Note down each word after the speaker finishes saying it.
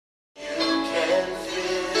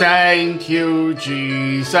Thank you,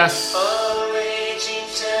 Jesus.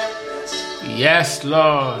 Yes,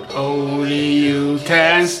 Lord, only you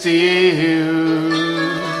can still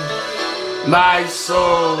my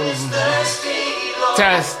soul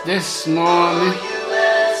test this morning.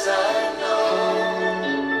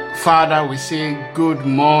 Father, we say good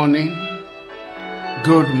morning.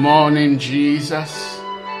 Good morning, Jesus.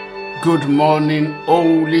 Good morning,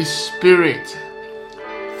 Holy Spirit.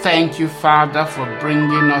 Thank you, Father, for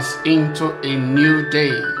bringing us into a new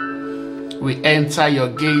day. We enter your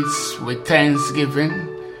gates with thanksgiving.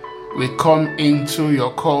 We come into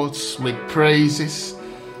your courts with praises.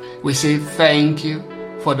 We say thank you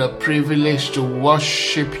for the privilege to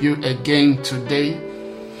worship you again today.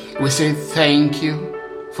 We say thank you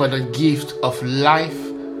for the gift of life,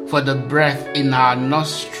 for the breath in our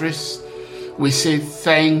nostrils. We say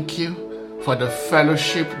thank you for the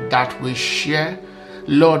fellowship that we share.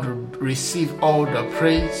 Lord, receive all the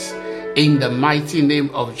praise in the mighty name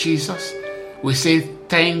of Jesus. We say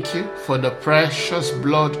thank you for the precious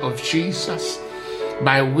blood of Jesus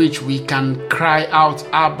by which we can cry out,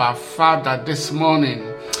 Abba, Father, this morning.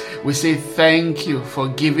 We say thank you for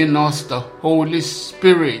giving us the Holy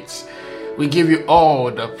Spirit. We give you all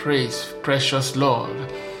the praise, precious Lord.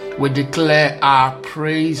 We declare our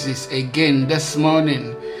praises again this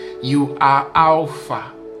morning. You are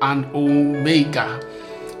Alpha and Omega.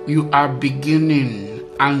 You are beginning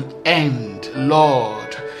and end,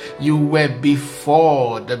 Lord. You were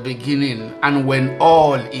before the beginning, and when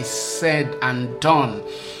all is said and done,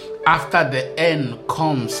 after the end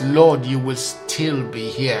comes, Lord, you will still be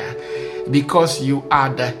here because you are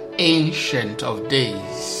the Ancient of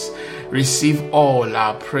Days. Receive all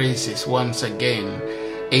our praises once again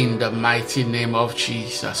in the mighty name of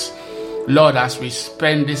Jesus. Lord, as we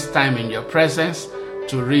spend this time in your presence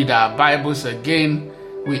to read our Bibles again,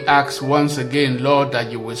 we ask once again, Lord,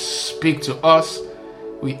 that you will speak to us.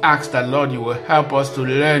 We ask that, Lord, you will help us to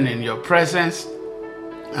learn in your presence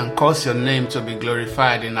and cause your name to be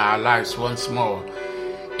glorified in our lives once more.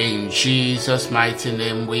 In Jesus' mighty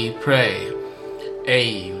name we pray.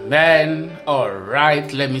 Amen. All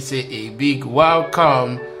right, let me say a big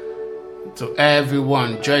welcome to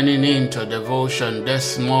everyone joining into devotion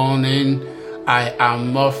this morning. I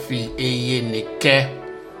am Murphy Eyenike.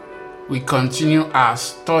 We continue our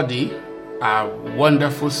study, our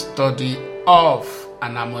wonderful study of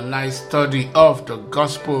an harmonized study of the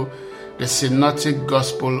gospel, the synoptic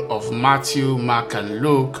gospel of Matthew, Mark, and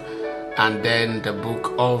Luke, and then the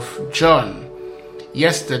book of John.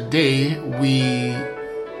 Yesterday, we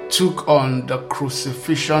took on the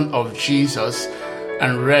crucifixion of Jesus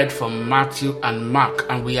and read from Matthew and Mark,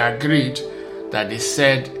 and we agreed that they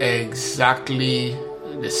said exactly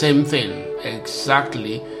the same thing.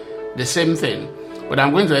 But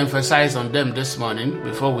I'm going to emphasize on them this morning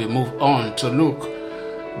before we move on to Luke.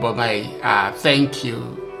 But my thank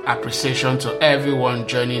you, appreciation to everyone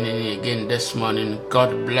joining in again this morning.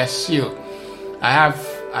 God bless you. I have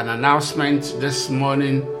an announcement this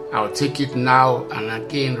morning. I'll take it now and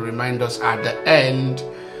again remind us at the end.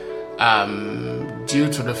 Due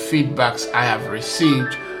to the feedbacks I have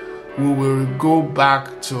received, we will go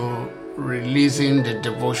back to releasing the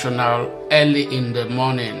devotional early in the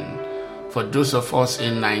morning. For those of us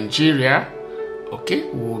in Nigeria, okay,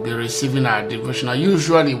 we will be receiving our devotional.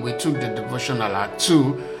 Usually we took the devotional at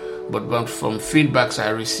 2, but from feedbacks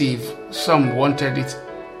I received, some wanted it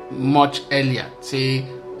much earlier, say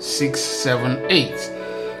 6, 7, 8.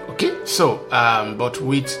 Okay, so, but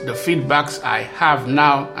with the feedbacks I have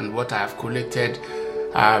now and what I have collected,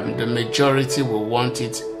 the majority will want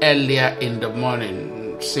it earlier in the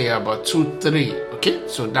morning, say about 2, 3. Okay,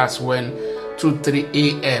 so that's when 2, 3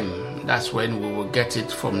 a.m. That's when we will get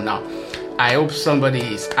it from now. I hope somebody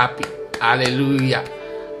is happy. Hallelujah.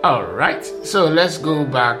 All right, so let's go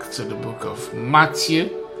back to the book of Matthew,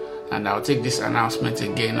 and I'll take this announcement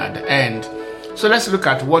again at the end. So let's look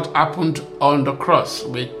at what happened on the cross.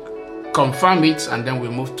 We confirm it, and then we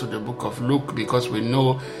move to the book of Luke, because we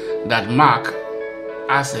know that Mark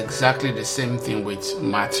has exactly the same thing with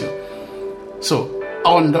Matthew. So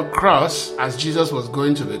on the cross, as Jesus was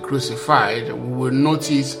going to be crucified, we will note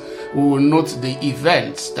the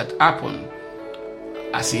events that happened.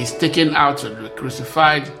 As he is taken out to be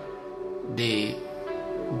crucified, they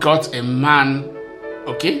got a man,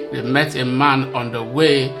 okay? They met a man on the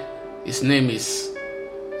way. His name is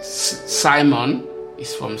Simon.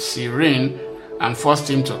 He's from Cyrene, and forced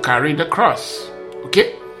him to carry the cross,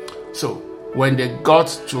 okay? So when they got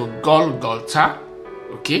to Golgotha,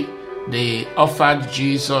 okay, they offered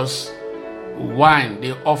Jesus wine.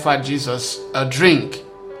 They offered Jesus a drink,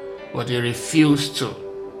 but he refused to.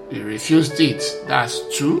 He refused it. That's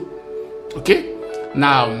 2. Okay?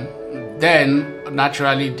 Now, then,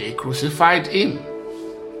 naturally, they crucified him.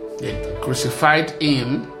 They crucified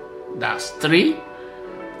him. That's 3.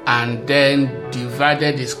 And then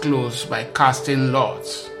divided his clothes by casting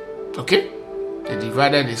lots. Okay? They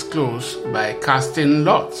divided his clothes by casting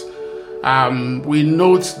lots. We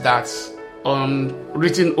note that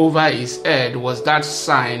written over his head was that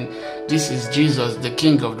sign, "This is Jesus, the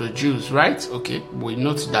King of the Jews," right? Okay, we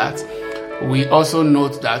note that. We also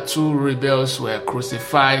note that 2 rebels were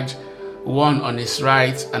crucified, one on his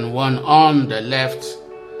right and one on the left.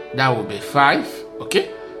 That would be 5. Okay,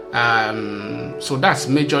 so that's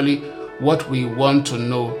majorly what we want to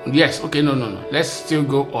know. Yes, okay, no. Let's still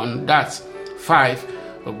go on that 5.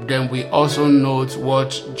 Then we also note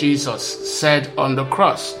what Jesus said on the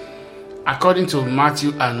cross. According to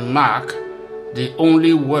Matthew and Mark, the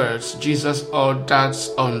only words Jesus uttered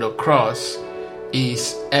on the cross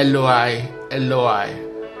is "Eloi, Eloi,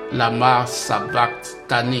 lama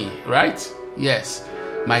sabachthani," right? Yes,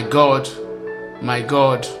 my God,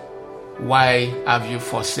 why have you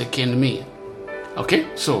forsaken me? Okay,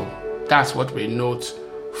 so that's what we note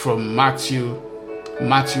from Matthew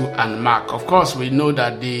and Mark. Of course, we know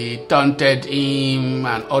that they taunted him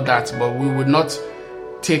and all that, but we would not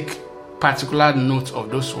take particular note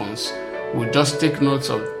of those ones. We'll just take notes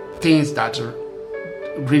of things that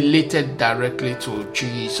related directly to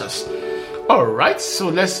Jesus. All right, so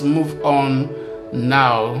let's move on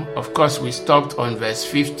now. Of course, we stopped on verse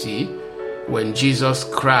 50 when Jesus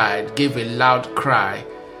cried, gave a loud cry,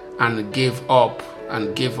 and gave up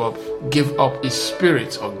his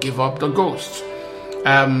spirit, or give up the ghost.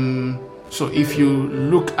 So if you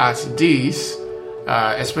look at this,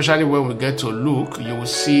 especially when we get to Luke, you will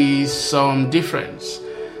see some difference.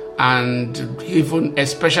 And even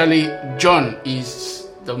especially John is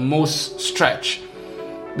the most stretched,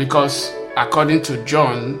 because according to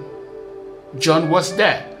John was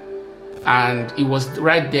there, and he was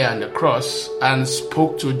right there on the cross and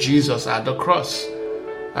spoke to Jesus at the cross.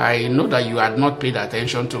 I know that you had not paid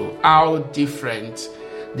attention to how different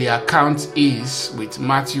the account is with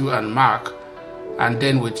Matthew and Mark and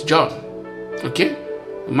then with John. Okay?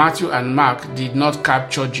 Matthew and Mark did not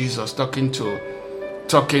capture Jesus talking to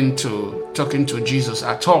Jesus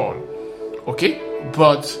at all. Okay?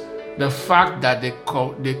 But the fact that they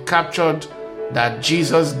captured that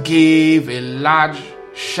Jesus gave a large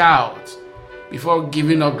shout before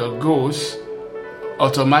giving up the ghost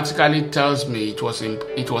automatically tells me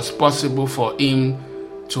it was possible for him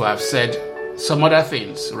to have said some other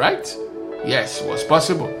things, right? Yes, it was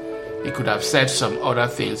possible. He could have said some other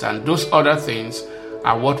things, and those other things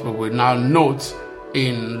are what we will now note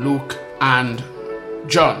in Luke and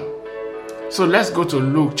John. So let's go to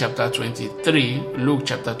Luke chapter 23. Luke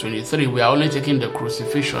chapter 23, we are only taking the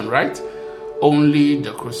crucifixion, right? Only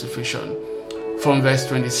the crucifixion. From verse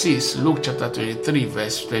 26, Luke chapter 23,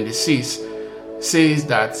 verse 26 says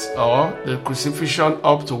that, or the crucifixion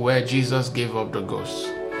up to where Jesus gave up the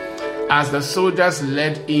ghost. As the soldiers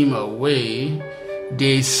led him away,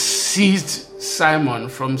 they seized Simon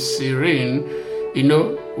from Cyrene. You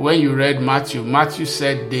know, when you read Matthew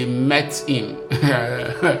said they met him.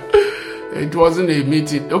 It wasn't a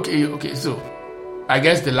meeting. Okay, so I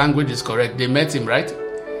guess the language is correct. They met him, right?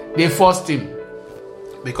 They forced him.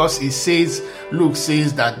 Because Luke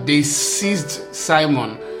says that they seized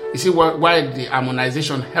Simon. You see why the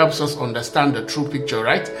harmonization helps us understand the true picture,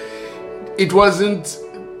 right? It wasn't,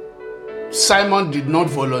 Simon did not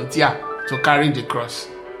volunteer to carry the cross.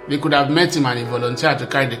 They could have met him and he volunteered to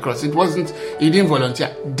carry the cross. He didn't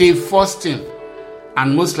volunteer. They forced him.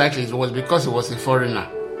 And most likely it was because he was a foreigner.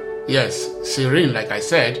 Yes, Cyrene, like I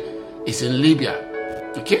said, is in Libya.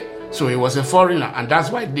 Okay? So he was a foreigner, and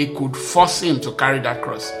that's why they could force him to carry that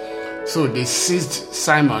cross. So they seized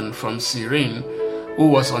Simon from Cyrene, who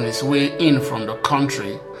was on his way in from the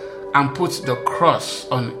country, and put the cross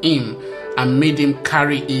on him and made him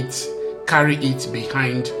carry it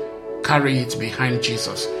behind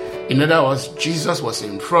Jesus. In other words, Jesus was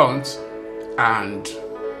in front and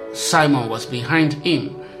Simon was behind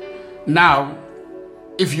him. Now,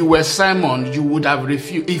 if you were Simon, you would have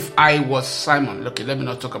refused. If I was Simon, okay, let me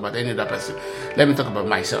not talk about any other person. Let me talk about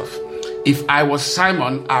myself. If I was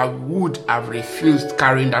Simon, I would have refused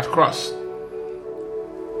carrying that cross.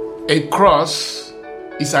 A cross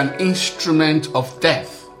is an instrument of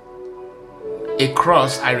death. A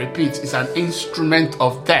cross, I repeat, is an instrument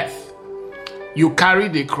of death. You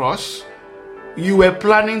carried a cross. You were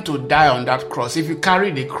planning to die on that cross. If you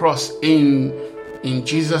carried a cross in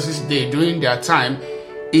Jesus' day, during their time,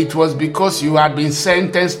 it was because you had been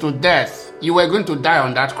sentenced to death. You were going to die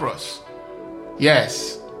on that cross.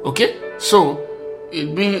 Yes. Okay, so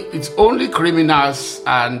it's only criminals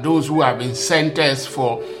and those who have been sentenced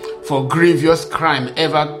for grievous crime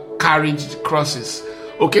ever carried crosses.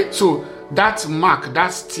 Okay, so that mark,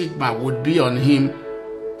 that stigma would be on him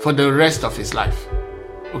for the rest of his life.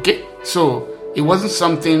 Okay, so it wasn't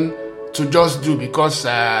something to just do because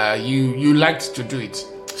you liked to do it.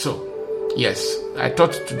 So yes, I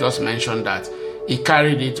thought to just mention that he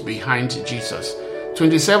carried it behind Jesus.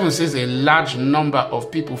 27 says a large number of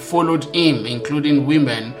people followed him, including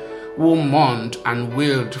women who mourned and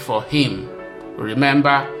wailed for him.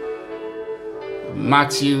 Remember,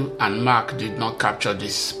 Matthew and Mark did not capture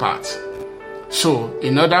this part. So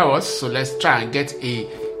in other words, so let's try and get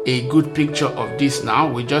a good picture of this now.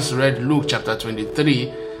 We just read Luke chapter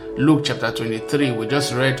 23. Luke chapter 23, we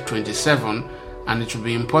just read 27, and it will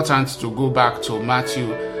be important to go back to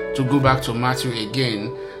Matthew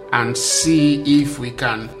again and see if we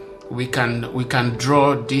can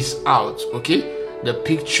draw this out. Okay, the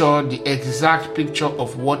picture, the exact picture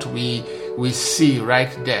of what we see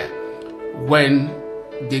right there when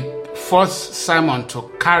they forced Simon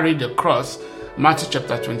to carry the cross. Matthew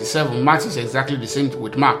chapter 27. Matthew is exactly the same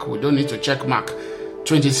with Mark. We don't need to check Mark.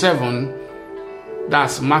 27,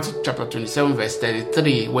 that's Matthew chapter 27 verse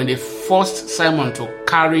 33. When they forced Simon to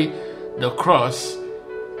carry the cross,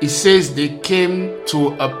 it says they came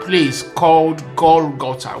to a place called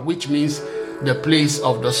Golgotha, which means the place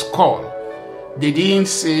of the skull. They didn't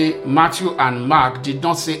say, Matthew and Mark did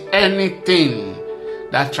not say anything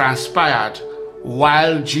that transpired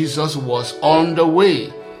while Jesus was on the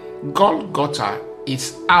way. Golgotha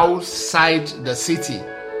is outside the city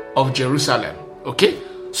of Jerusalem. Okay,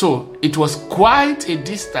 so it was quite a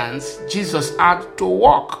distance Jesus had to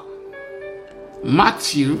walk.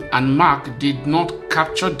 Matthew and Mark did not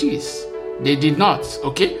capture this. They did not.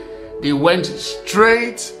 Okay, they went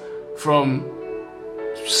straight from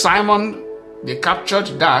Simon. They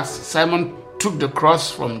captured that. Simon took the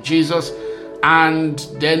cross from Jesus and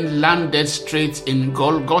then landed straight in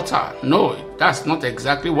Golgotha. No, that's not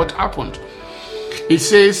exactly what happened. It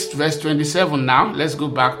says, verse 27 now, let's now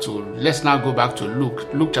go back to Luke.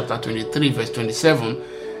 Luke chapter 23, verse 27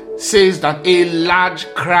 says that a large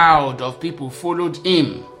crowd of people followed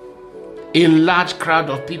him. A large crowd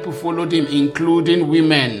of people followed him, including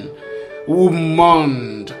women who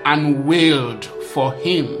mourned and wailed for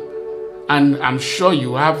him. And I'm sure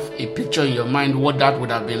you have a picture in your mind what that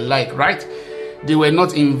would have been like, right? They were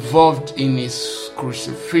not involved in his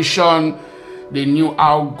crucifixion. They knew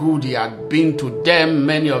how good he had been to them.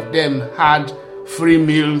 Many of them had free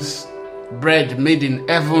meals, bread made in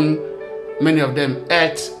heaven. Many of them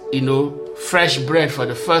ate, fresh bread for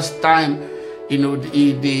the first time. They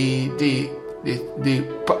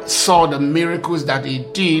saw the miracles that he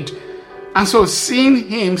did. And so seeing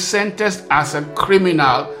him sentenced as a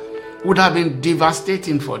criminal would have been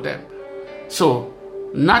devastating for them. So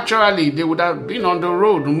naturally, they would have been on the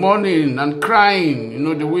road mourning and crying.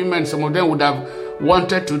 The women, some of them would have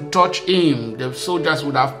wanted to touch him. The soldiers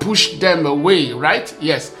would have pushed them away, right?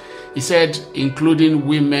 Yes. He said, including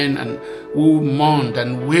women and who mourned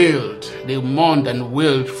and wailed. They mourned and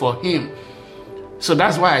wailed for him. So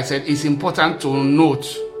that's why I said it's important to note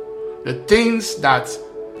the things that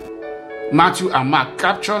Matthew and Mark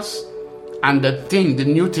captures and the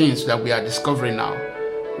new things that we are discovering now.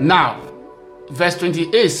 Now, verse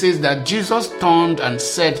 28 says that Jesus turned and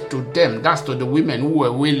said to them, that's to the women who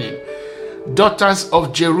were wailing, daughters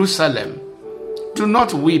of Jerusalem, do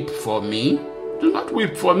not weep for me. Do not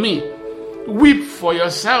weep for me. Weep for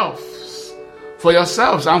yourselves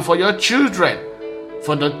and for your children.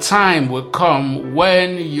 For the time will come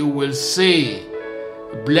when you will say,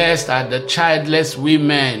 blessed are the childless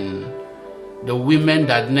women, the women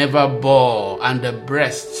that never bore, and the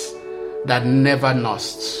breasts that never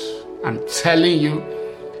nursed. I'm telling you,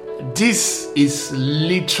 this is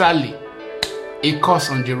literally a curse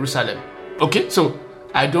on Jerusalem. Okay, so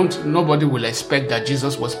nobody will expect that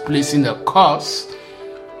Jesus was placing a curse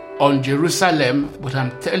on Jerusalem, but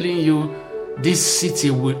I'm telling you, this city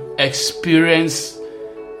will experience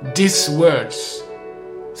these words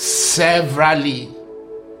severally.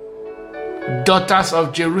 Daughters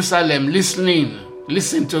of Jerusalem, listen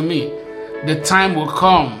to me. The time will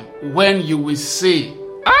come when you will say,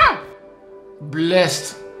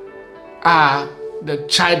 blessed are the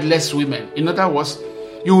childless women. In other words,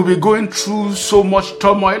 you will be going through so much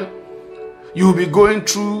turmoil. You will be going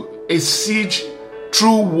through a siege,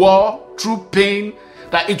 through war, through pain,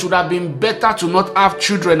 that it would have been better to not have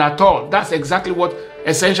children at all. That's exactly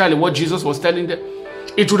essentially what Jesus was telling them.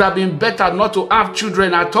 It would have been better not to have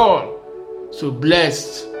children at all. So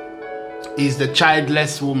blessed is the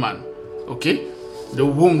childless woman. Okay? the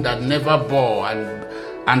womb that never bore,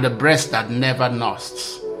 and the breast that never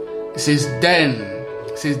nursed. It says, then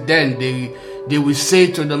they will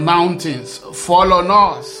say to the mountains, fall on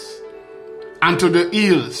us, and to the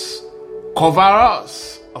hills, cover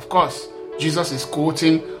us. Of course, Jesus is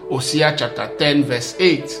quoting Hosea chapter 10, verse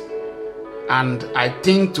 8. And I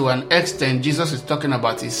think to an extent, Jesus is talking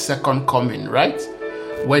about his second coming, right?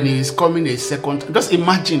 When he is coming a second time. Just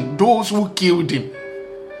imagine those who killed him.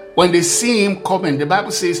 When they see him coming, the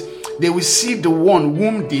Bible says they will see the one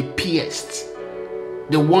whom they pierced.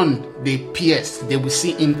 The one they pierced, they will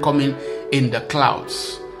see him coming in the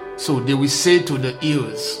clouds. So they will say to the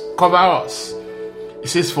hills, cover us. It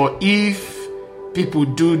says, for if people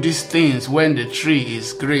do these things when the tree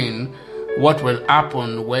is green, what will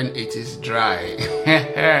happen when it is dry?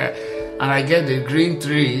 And I get the green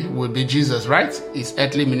tree will be Jesus, right? His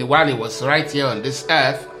earthly ministry while he was right here on this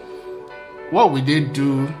earth. What will they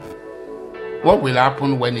do? What will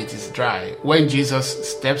happen when it is dry? When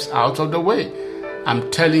Jesus steps out of the way? I'm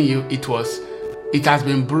telling you, it has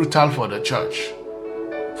been brutal for the church.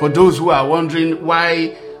 For those who are wondering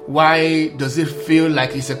why does it feel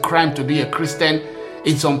like it's a crime to be a Christian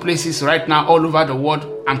in some places right now all over the world?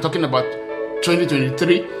 I'm talking about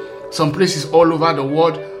 2023. Some places all over the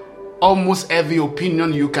world, almost every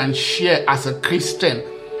opinion you can share as a Christian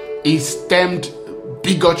is termed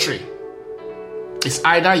bigotry. It's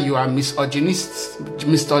either you are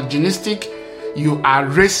misogynistic, you are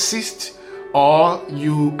racist, or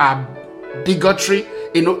you are bigotry.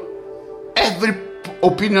 Every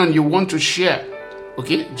opinion you want to share.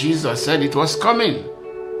 Okay, Jesus said it was coming.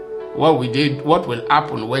 What will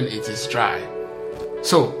happen when it is dry?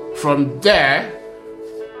 So from there,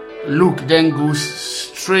 Luke then goes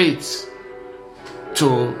straight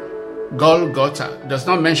to Golgotha. Does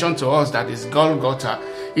not mention to us that it's Golgotha.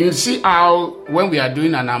 You see how when we are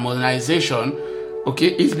doing an harmonization, okay,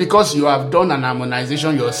 it's because you have done an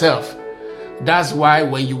harmonization yourself. That's why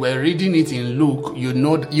when you were reading it in Luke, you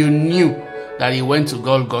knew that he went to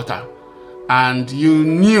Golgotha. And you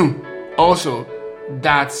knew also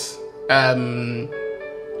that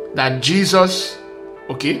that Jesus,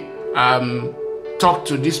 okay, talked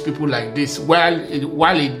to these people like this, while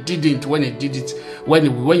he didn't when he did it, when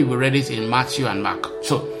you read it in Matthew and Mark.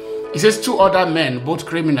 So it says 2 other men, both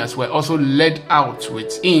criminals, were also led out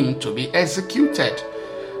with him to be executed.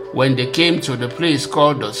 When they came to the place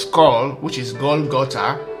called the Skull, which is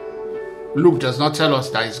Golgotha, Luke does not tell us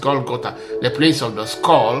that it's Golgotha, the place of the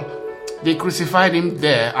skull, they crucified him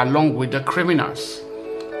there along with the criminals,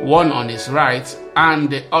 one on his right and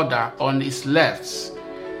the other on his left.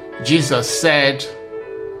 Jesus said,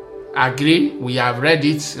 agree, we have read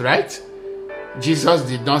it, right? Jesus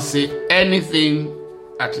did not say anything,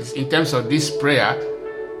 at least in terms of this prayer,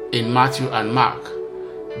 in Matthew and Mark.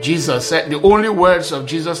 Jesus said, the only words of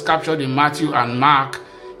Jesus captured in Matthew and Mark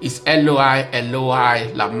is Eloi,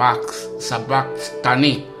 Eloi, lama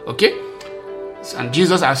sabachthani. Okay? And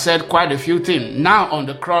Jesus has said quite a few things. Now on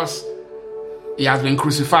the cross, he has been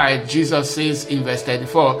crucified. Jesus says in verse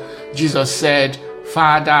 34, Jesus said,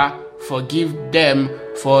 Father, forgive them,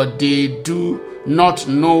 for they do not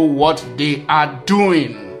know what they are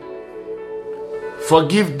doing.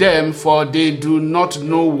 Forgive them, for they do not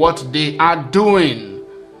know what they are doing.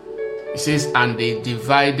 It says, and they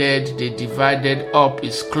divided up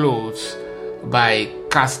his clothes by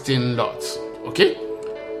casting lots. Okay?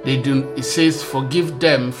 It says, forgive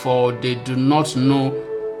them, for they do not know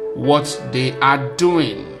what they are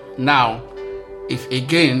doing. Now,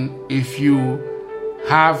 if you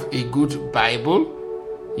have a good Bible,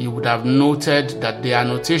 you would have noted that the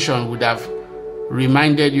annotation would have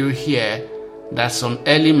reminded you here that some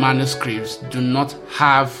early manuscripts do not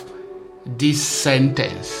have this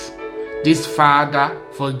sentence. This Father,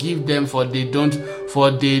 forgive them, for they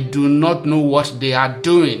do not know what they are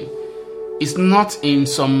doing. It's not in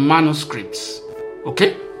some manuscripts.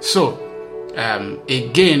 Okay? So,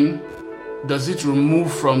 again, does it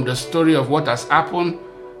remove from the story of what has happened?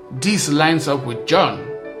 This lines up with John.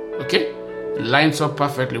 Okay? Lines up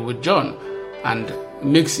perfectly with John and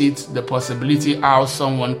makes it the possibility how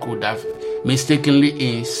someone could have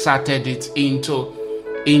mistakenly inserted it into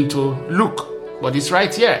Luke. But it's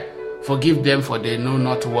right here. Forgive them, for they know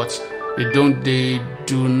not what they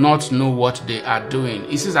do not know what they are doing.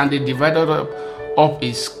 It says, and they divided up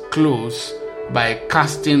his clothes by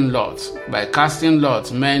casting lots. By casting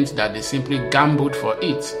lots meant that they simply gambled for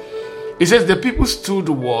it. It says the people stood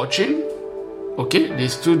watching. Okay, they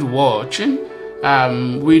stood watching.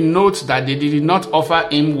 We note that they did not offer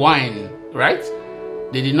him wine, right?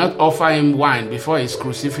 They did not offer him wine before his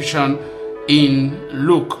crucifixion in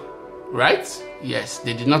Luke, right? Yes,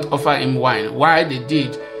 they did not offer him wine. Why they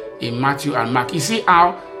did in Matthew and Mark. You see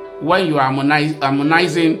how when you are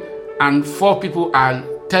harmonizing and 4 people are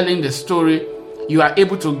telling the story, you are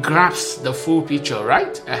able to grasp the full picture,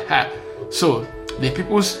 right? So the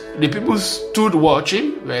people stood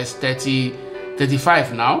watching, verse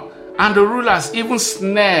 35 now, and the rulers even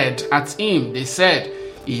sneered at him. They said,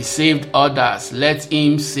 he saved others, let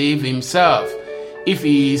him save himself, if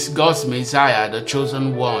he is God's Messiah, the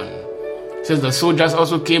chosen one. It says the soldiers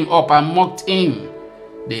also came up and mocked him.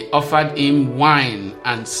 They offered him wine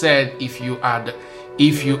and said, if you are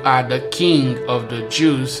the king of the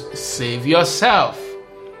Jews, save yourself.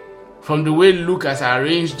 From the way Luke has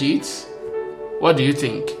arranged it, what do you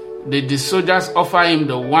think? Did the soldiers offer him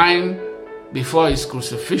the wine before his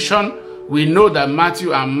crucifixion? We know that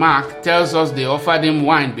Matthew and Mark tells us they offered him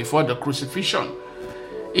wine before the crucifixion.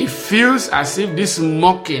 It feels as if this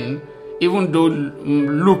mocking, even though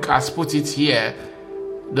Luke has put it here,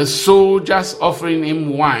 the soldiers offering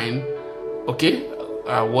him wine,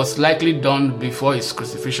 was likely done before his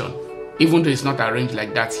crucifixion, even though it's not arranged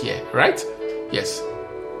like that here, right? Yes.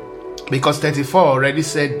 Because 34 already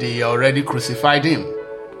said they already crucified him.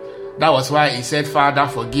 That was why he said, Father,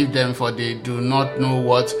 forgive them, for they do not know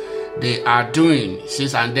what they are doing. He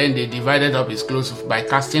says, and then they divided up his clothes by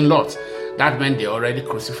casting lots. That meant they already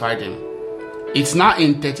crucified him. It's now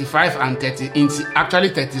in 35 and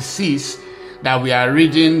 36 that we are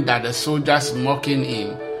reading that the soldiers mocking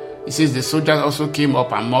him. It says the soldiers also came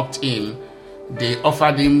up and mocked him. They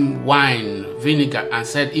offered him wine, vinegar, and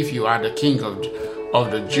said, if you are the king of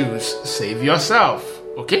the Jews, save yourself.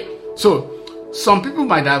 Okay? So, some people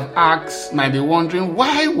might be wondering,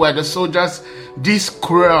 why were the soldiers this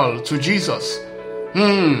cruel to Jesus?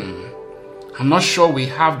 I'm not sure we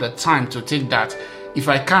have the time to take that. If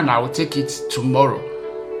I can, I will take it tomorrow.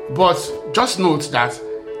 But just note that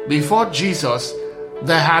before Jesus,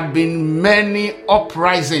 there had been many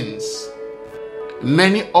uprisings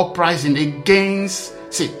against.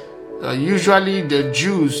 Usually the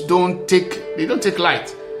Jews don't take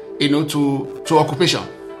light, to occupation.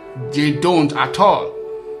 They don't at all.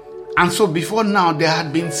 And so before now, there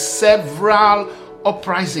had been several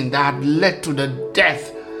uprisings that had led to the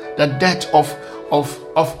death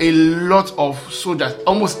of a lot of soldiers.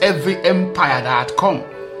 Almost every empire that had come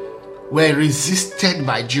were resisted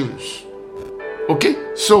by Jews. Okay,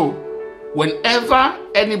 so whenever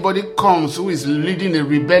anybody comes who is leading a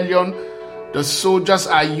rebellion, the soldiers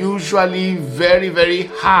are usually very, very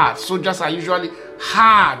hard. Soldiers are usually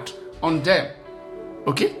hard on them.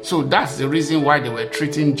 Okay, so that's the reason why they were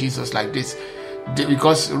treating Jesus like this.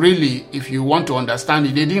 Because really, if you want to understand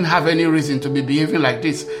it, they didn't have any reason to be behaving like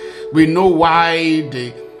this. We know why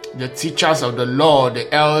the teachers of the law,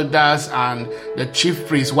 the elders and the chief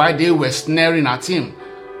priests, why they were sneering at him.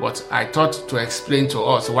 But I thought to explain to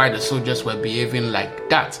us why the soldiers were behaving like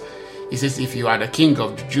that. He says, if you are the king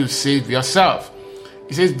of the Jews, save yourself.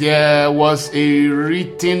 He says, there was a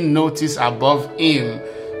written notice above him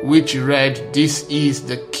which read, this is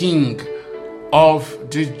the king of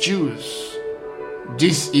the Jews.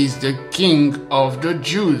 This is the king of the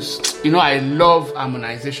Jews. I love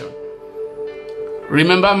harmonization.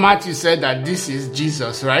 Remember, Matthew said that this is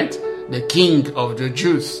Jesus, right? The king of the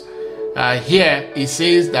Jews. Here, he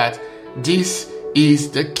says that this is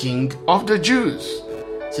the king of the Jews.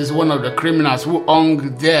 This is one of the criminals who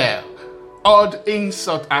hung there, hurled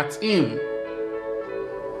insult at him.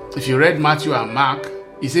 If you read Matthew and Mark,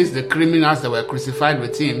 he says the criminals that were crucified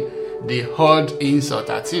with him, they hurled insult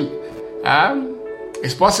at him.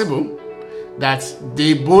 It's possible that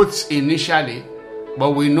they both initially,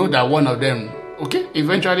 but we know that one of them,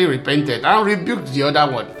 eventually repented and rebuked the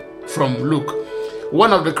other one from Luke.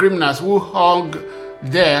 One of the criminals who hung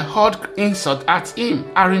there hurled insult at him.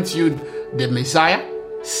 Aren't you the Messiah?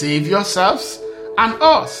 Save yourselves and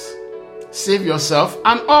us. Save yourself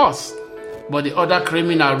and us. But the other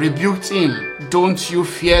criminal rebuked him. Don't you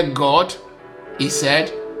fear God? He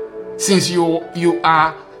said, since you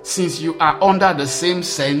are under the same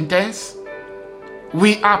sentence,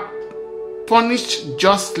 we are punished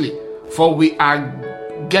justly, for we are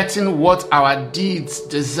getting what our deeds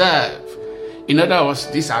deserve. In other words,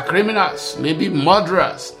 these are criminals, maybe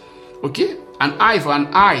murderers. Okay? An eye for an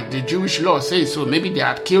eye, the Jewish law says so. Maybe they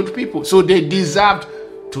had killed people, so they deserved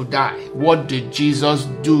to die. What did Jesus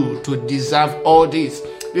do to deserve all this?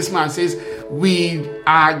 This man says, we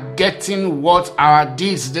are getting what our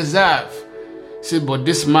deeds deserve. See, but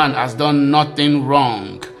this man has done nothing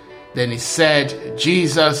wrong. Then he said,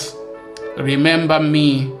 Jesus, remember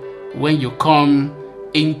me when you come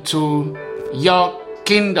into your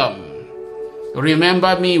kingdom.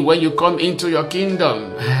 Remember me when you come into your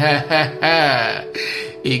kingdom.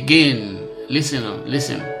 Again, listen,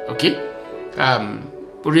 okay?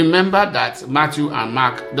 Remember that Matthew and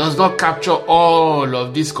Mark does not capture all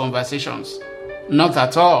of these conversations. Not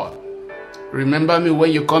at all. Remember me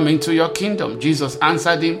when you come into your kingdom. Jesus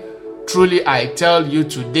answered him, truly I tell you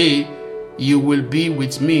today, you will be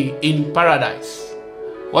with me in paradise.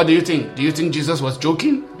 What do you think? Do you think Jesus was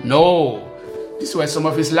joking? No. These were some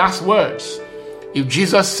of his last words. If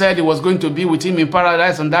Jesus said he was going to be with him in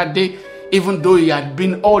paradise on that day, even though he had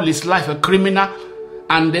been all his life a criminal,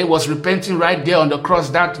 and then was repenting right there on the cross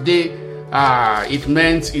that day, it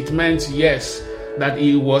meant yes, that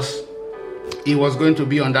he was going to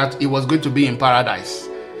be in paradise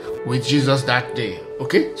with Jesus that day.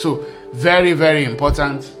 Okay, so very, very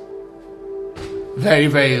important, very,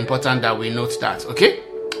 very important that we note that. Okay,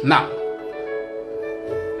 now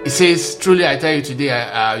it says, truly I tell you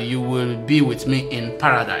today, you will be with me in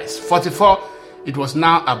paradise. 44, it was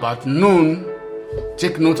now about noon.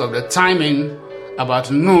 Take note of the timing.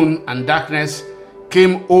 About noon, and darkness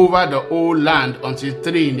came over the whole land until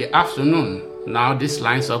 3 in the afternoon. Now this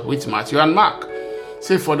lines up with Matthew and Mark.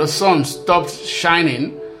 Say, for the sun stopped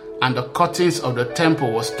shining, and the curtains of the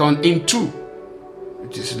temple was torn in two.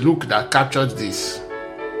 It is Luke that captured this.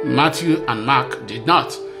 Matthew and Mark did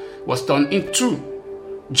not. It was torn in two.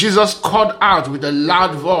 Jesus called out with a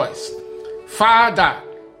loud voice, Father,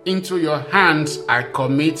 into your hands I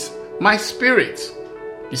commit my spirit.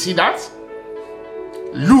 You see that?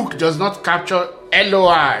 Luke does not capture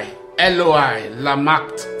Eloi, lama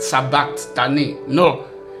sabachthani. No,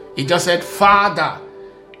 he just said, Father,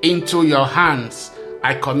 into your hands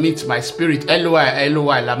I commit my spirit.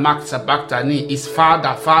 Eloi, lama sabachthani is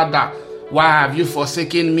Father, Father, why have you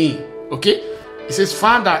forsaken me? Okay, he says,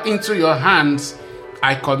 Father, into your hands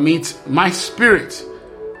I commit my spirit.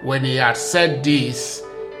 When he had said this,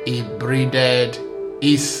 he breathed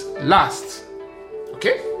his last.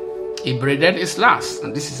 Okay? He breathed his last.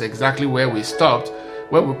 And this is exactly where we stopped.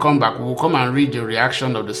 When we come back, we'll come and read the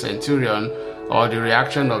reaction of the centurion or the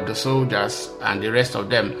reaction of the soldiers and the rest of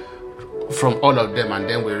them, from all of them, and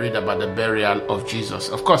then we read about the burial of Jesus.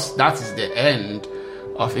 Of course, that is the end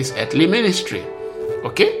of his earthly ministry.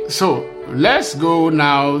 Okay, so let's go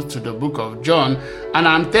now to the book of John, and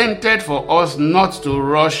I'm tempted for us not to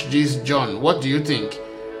rush this John. What do you think?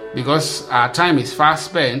 Because our time is fast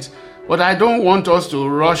spent, but I don't want us to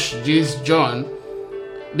rush this John,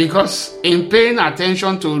 because in paying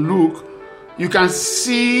attention to Luke, you can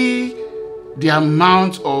see the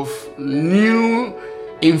amount of new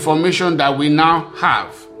information that we now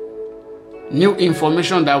have. New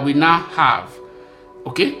information that we now have.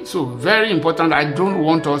 Okay, so very important. I don't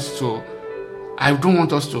want us to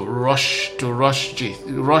rush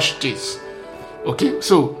this. Okay,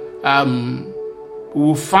 so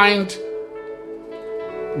we'll find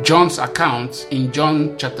John's account in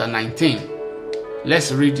John chapter 19.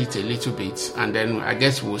 Let's read it a little bit, and then I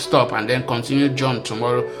guess we'll stop and then continue John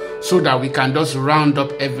tomorrow, so that we can just round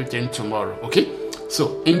up everything tomorrow. Okay,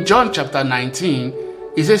 so in John chapter 19,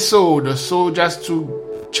 it says, so the soldiers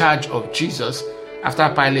took charge of Jesus after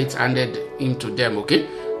Pilate handed him to them. Okay,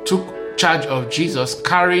 took charge of Jesus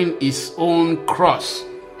carrying his own cross.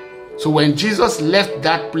 So when Jesus left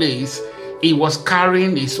that place, he was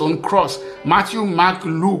carrying his own cross. Matthew, Mark,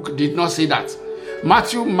 Luke did not say that.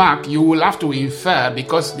 Matthew, Mark, you will have to infer,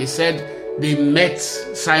 because they said they met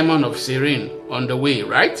Simon of Cyrene on the way,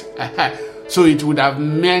 right? So it would have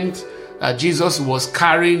meant that Jesus was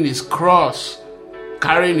carrying his cross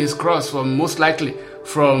from, most likely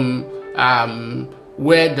from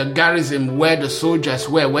where the garrison, where the soldiers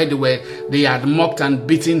were, where they had mocked and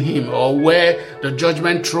beaten him, or where the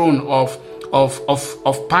judgment throne of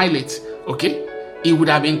Pilate. Okay, he would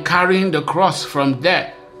have been carrying the cross from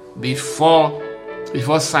there before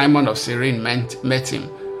Simon of Cyrene met him.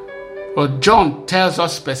 But John tells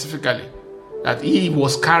us specifically that he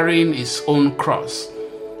was carrying his own cross.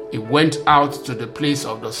 He went out to the place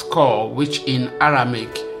of the skull, which in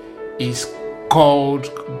Aramaic is called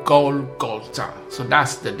Golgotha. So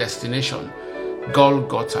that's the destination,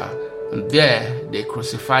 Golgotha. And there they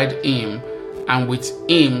crucified him, and with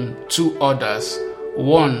him 2 others,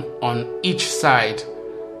 one on each side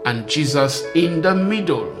and Jesus in the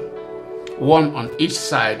middle. One on each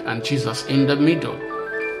side and Jesus in the middle.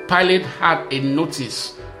 Pilate had a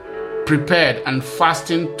notice prepared and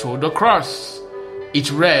fastened to the cross.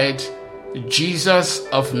 It read, Jesus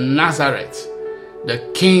of Nazareth, the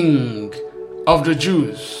King of the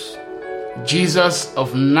Jews. Jesus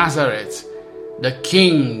of Nazareth, the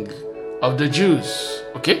King of the Jews.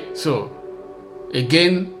 Okay, so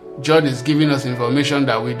again, John is giving us information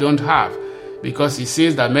that we don't have. because he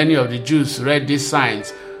says that many of the Jews read these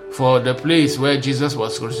signs, for the place where Jesus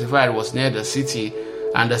was crucified was near the city,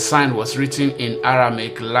 and the sign was written in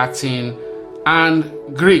Aramaic, Latin, and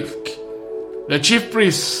Greek. The chief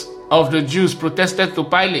priests of the Jews protested to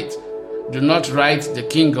Pilate, "Do not write the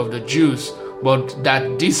King of the Jews, but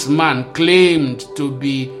that this man claimed to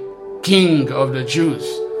be King of the Jews."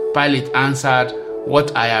 Pilate answered,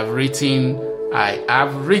 "What I have written, I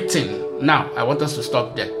have written." Now, I want us to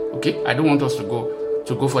stop there, okay? I don't want us to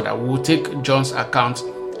go further. We'll take John's account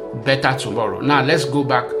better tomorrow. Now, let's go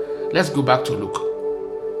back to Luke,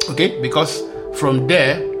 okay? Because from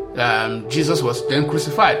there, Jesus was then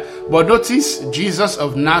crucified. But notice, Jesus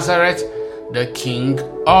of Nazareth, the King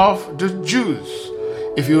of the Jews.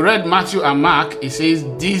 If you read Matthew and Mark, it says,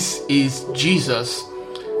 "This is Jesus,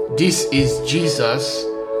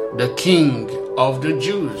 the King of the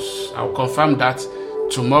Jews." I'll confirm that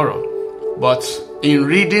tomorrow. But in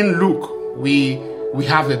reading Luke, we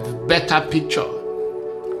have a better picture.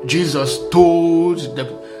 Jesus told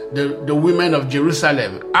the women of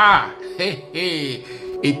Jerusalem, a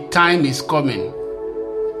time is coming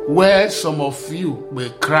where some of you will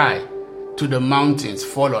cry to the mountains,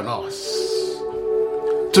 "Fall on us,"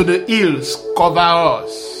 to the hills, "Cover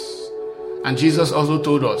us." And Jesus also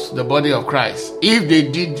told us, the body of Christ, if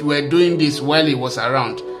they were doing this while he was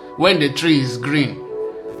around, when the tree is green,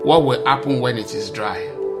 what will happen when it is dry?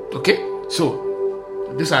 Okay? So,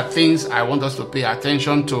 these are things I want us to pay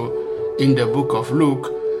attention to in the book of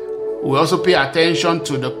Luke. We also pay attention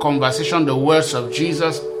to the conversation, the words of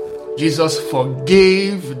Jesus. Jesus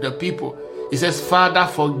forgave the people. He says, "Father,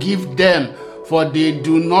 forgive them, for they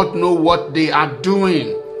do not know what they are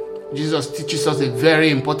doing." Jesus teaches us a very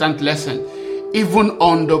important lesson. Even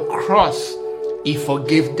on the cross, he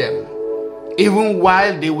forgave them. Even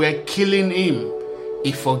while they were killing him,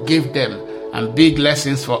 he forgave them. And big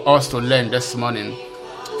lessons for us to learn this morning.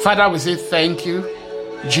 Father, we say thank you.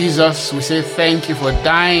 Jesus, we say thank you for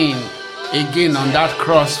dying again on that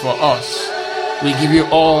cross for us. We give you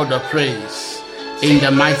all the praise in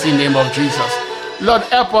the mighty name of Jesus. Lord,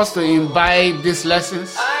 help us to imbibe these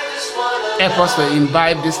lessons. Help us to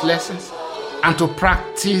imbibe these lessons and to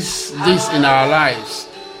practice this in our lives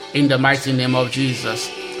in the mighty name of Jesus.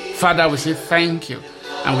 Father, we say thank you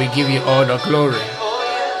and we give you all the glory.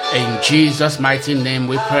 In Jesus' mighty name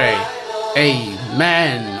we pray.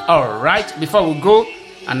 Amen. All right, before we go,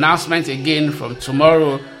 announcement again from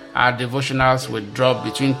tomorrow. Our devotionals will drop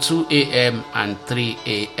between 2 a.m. and 3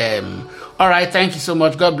 a.m. All right, thank you so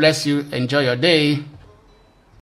much. God bless you. Enjoy your day.